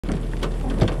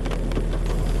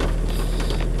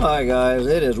Hi guys,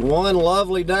 it is one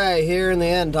lovely day here in the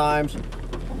end times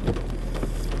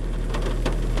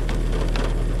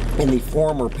in the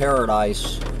former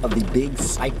paradise of the Big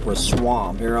Cypress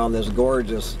Swamp here on this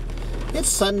gorgeous, it's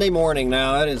Sunday morning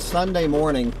now. It is Sunday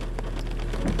morning,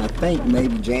 I think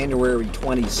maybe January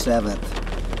 27th,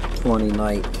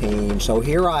 2019. So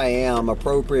here I am,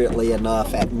 appropriately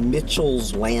enough, at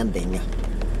Mitchell's Landing,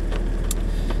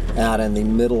 out in the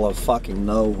middle of fucking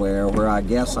nowhere, where I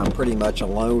guess I'm pretty much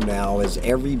alone now, as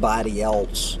everybody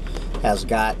else has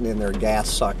gotten in their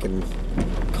gas-sucking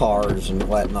cars and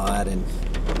whatnot and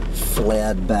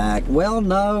fled back. Well,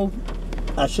 no,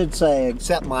 I should say,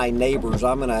 except my neighbors.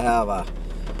 I'm gonna have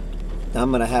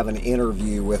an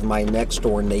interview with my next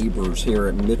door neighbors here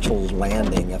at Mitchell's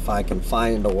Landing, if I can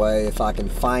find a way, if I can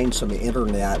find some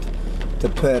internet to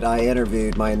put. I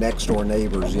interviewed my next door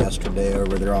neighbors yesterday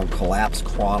over there on Collapse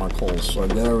Chronicles, so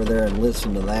go over there and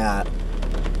listen to that.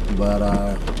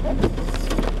 But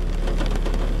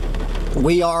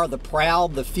we are the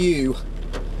proud, the few.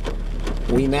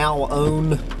 We now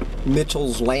own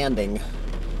Mitchell's Landing,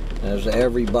 as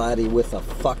everybody with a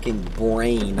fucking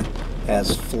brain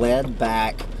has fled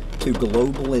back to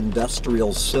global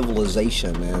industrial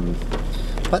civilization and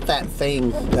put that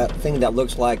thing that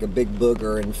looks like a big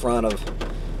booger in front of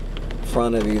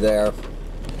you there.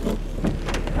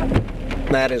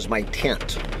 That is my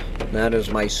tent. That is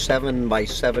my 7 by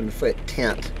 7 foot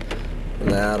tent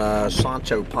that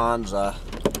Sancho Panza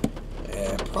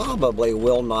probably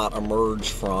will not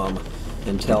emerge from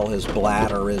until his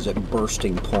bladder is at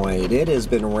bursting point. It has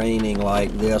been raining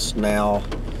like this now,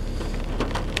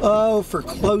 oh, for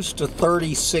close to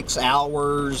 36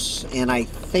 hours, and I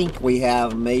think we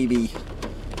have maybe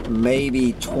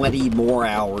 20 more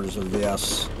hours of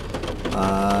this.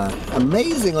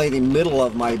 Amazingly, the middle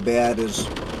of my bed is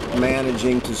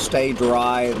managing to stay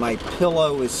dry. My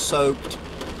pillow is soaked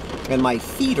and my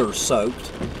feet are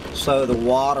soaked, so the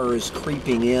water is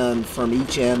creeping in from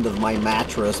each end of my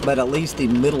mattress, but at least the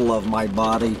middle of my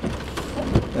body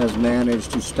has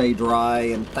managed to stay dry,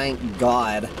 and thank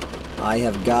God I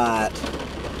have got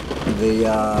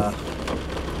the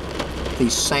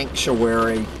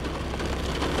sanctuary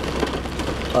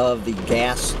of the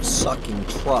gas-sucking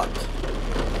truck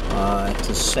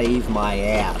to save my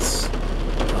ass.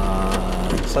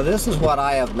 So this is what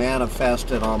I have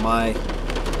manifested on my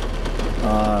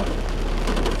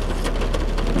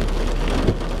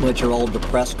literal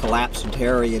depressed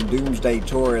collapsitarian doomsday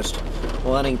tourist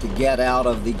wanting to get out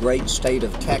of the great state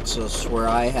of Texas, where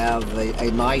I have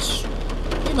a nice,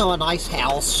 a nice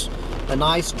house, a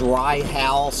nice dry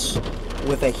house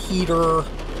with a heater,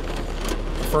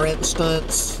 for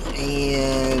instance,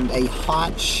 and a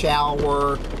hot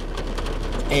shower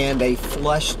and a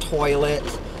flush toilet,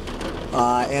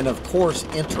 and of course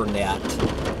internet.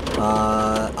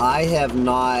 I have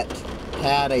not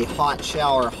had a hot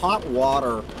shower. Hot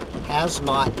water has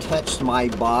not touched my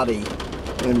body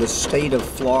in the state of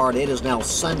Florida. It is now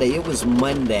Sunday. It was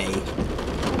Monday.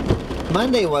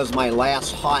 Monday was my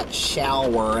last hot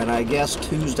shower, and I guess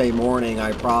Tuesday morning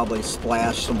I probably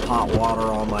splashed some hot water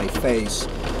on my face.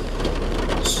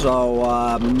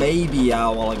 So maybe I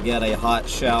will get a hot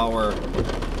shower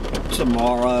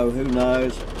tomorrow. Who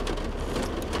knows?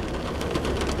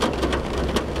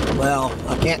 Well,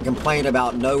 I can't complain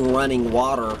about no running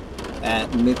water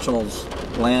at Mitchell's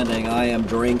Landing. I am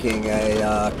drinking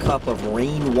a cup of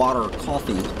rainwater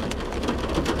coffee.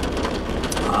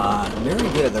 Very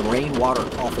good, the rainwater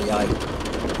coffee. I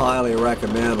highly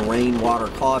recommend rainwater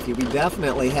coffee. We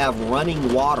definitely have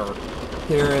running water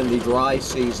here in the dry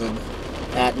season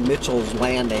at Mitchell's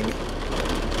Landing.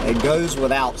 It goes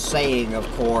without saying,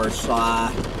 of course,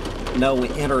 no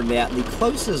internet. The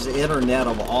closest internet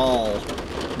of all,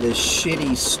 this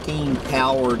shitty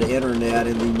steam-powered internet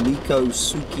in the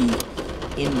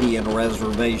Mikosuke Indian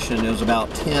Reservation, is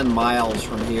about 10 miles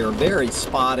from here. Very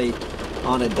spotty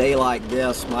on a day like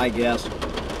this. My guess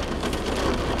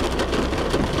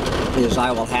is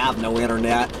I will have no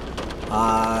internet.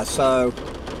 So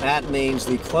that means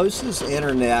the closest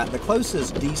internet, the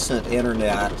closest decent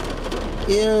internet,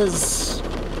 is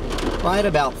right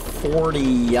about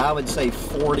 40, I would say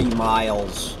 40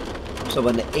 miles. So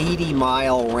an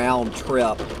 80-mile round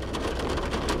trip.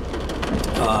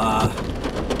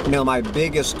 My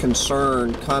biggest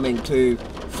concern coming to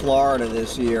Florida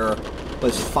this year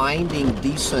was finding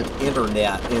decent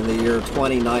internet in the year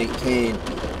 2019.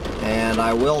 And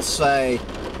I will say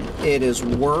it is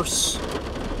worse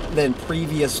than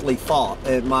previously thought.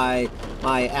 My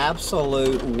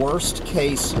absolute worst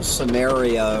case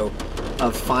scenario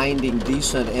of finding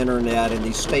decent internet in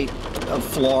the state of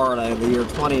Florida in the year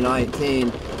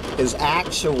 2019 is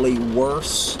actually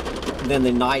worse than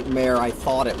the nightmare I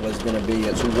thought it was going to be.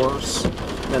 It's worse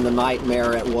than the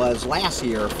nightmare it was last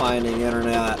year finding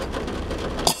internet.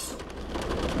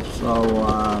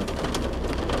 So,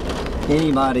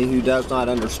 anybody who does not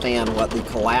understand what the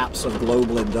collapse of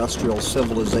global industrial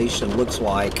civilization looks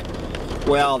like,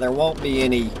 well, there won't be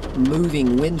any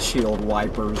moving windshield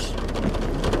wipers.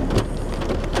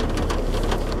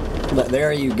 But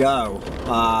there you go.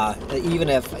 Even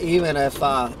if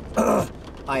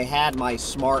I had my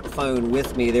smartphone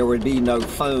with me, there would be no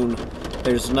phone.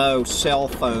 There's no cell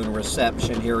phone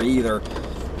reception here either.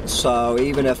 So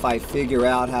even if I figure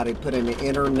out how to put an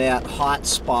internet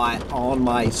hotspot on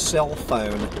my cell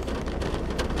phone,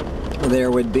 there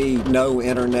would be no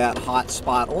internet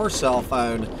hotspot or cell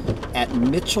phone at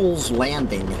Mitchell's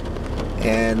Landing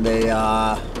in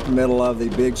the middle of the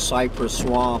Big Cypress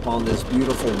Swamp on this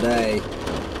beautiful day,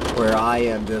 where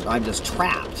I'm just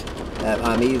trapped.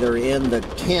 I'm either in the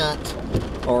tent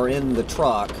or in the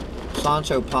truck.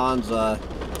 Sancho Panza,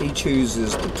 he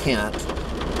chooses the tent.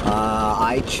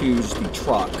 I choose the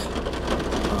truck.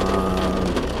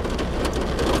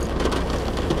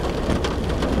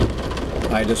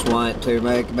 I just want to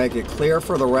make it clear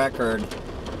for the record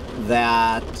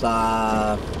that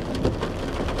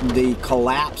the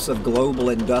collapse of global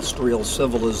industrial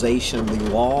civilization, the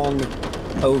long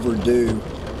overdue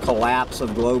collapse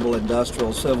of global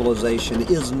industrial civilization,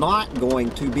 is not going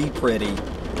to be pretty.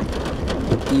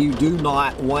 You do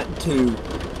not want to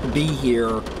be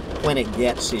here when it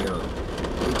gets here.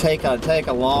 Take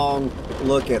a long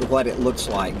look at what it looks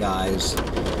like, guys,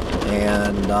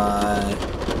 and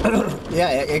yeah,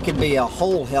 it could be a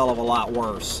whole hell of a lot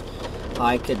worse.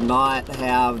 I could not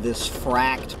have this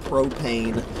fracked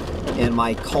propane in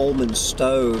my Coleman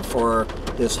stove for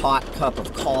this hot cup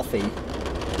of coffee.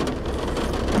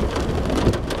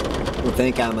 I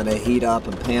think I'm going to heat up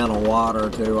a pan of water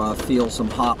to feel some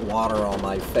hot water on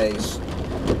my face.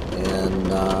 And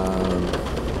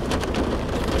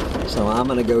so I'm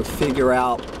going to go figure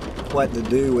out what to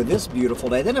do with this beautiful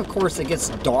day. Then, of course, it gets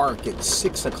dark at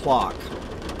 6 o'clock.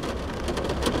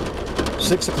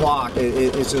 6 o'clock,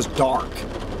 it's just dark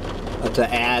to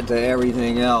add to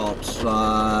everything else.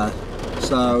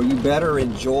 So you better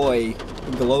enjoy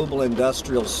global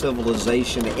industrial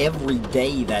civilization every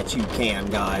day that you can,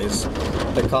 guys,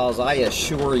 because I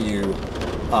assure you,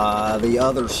 the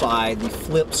other side, the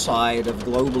flip side of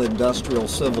global industrial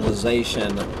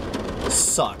civilization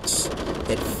sucks.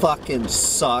 It fucking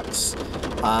sucks.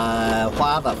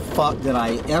 Why the fuck did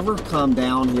I ever come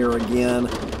down here again?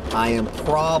 I am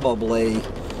probably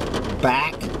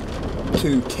back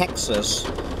to Texas.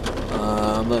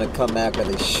 I'm going to come back with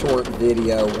a short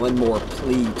video, one more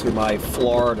plea to my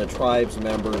Florida tribes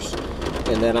members,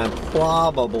 and then I'm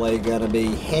probably going to be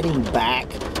heading back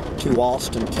to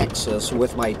Austin, Texas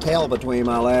with my tail between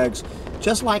my legs,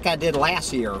 just like I did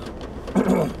last year,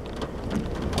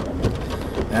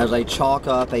 as I chalk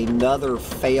up another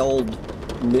failed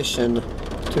mission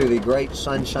to the great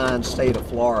sunshine state of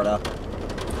Florida.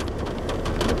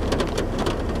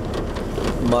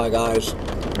 Bye, guys.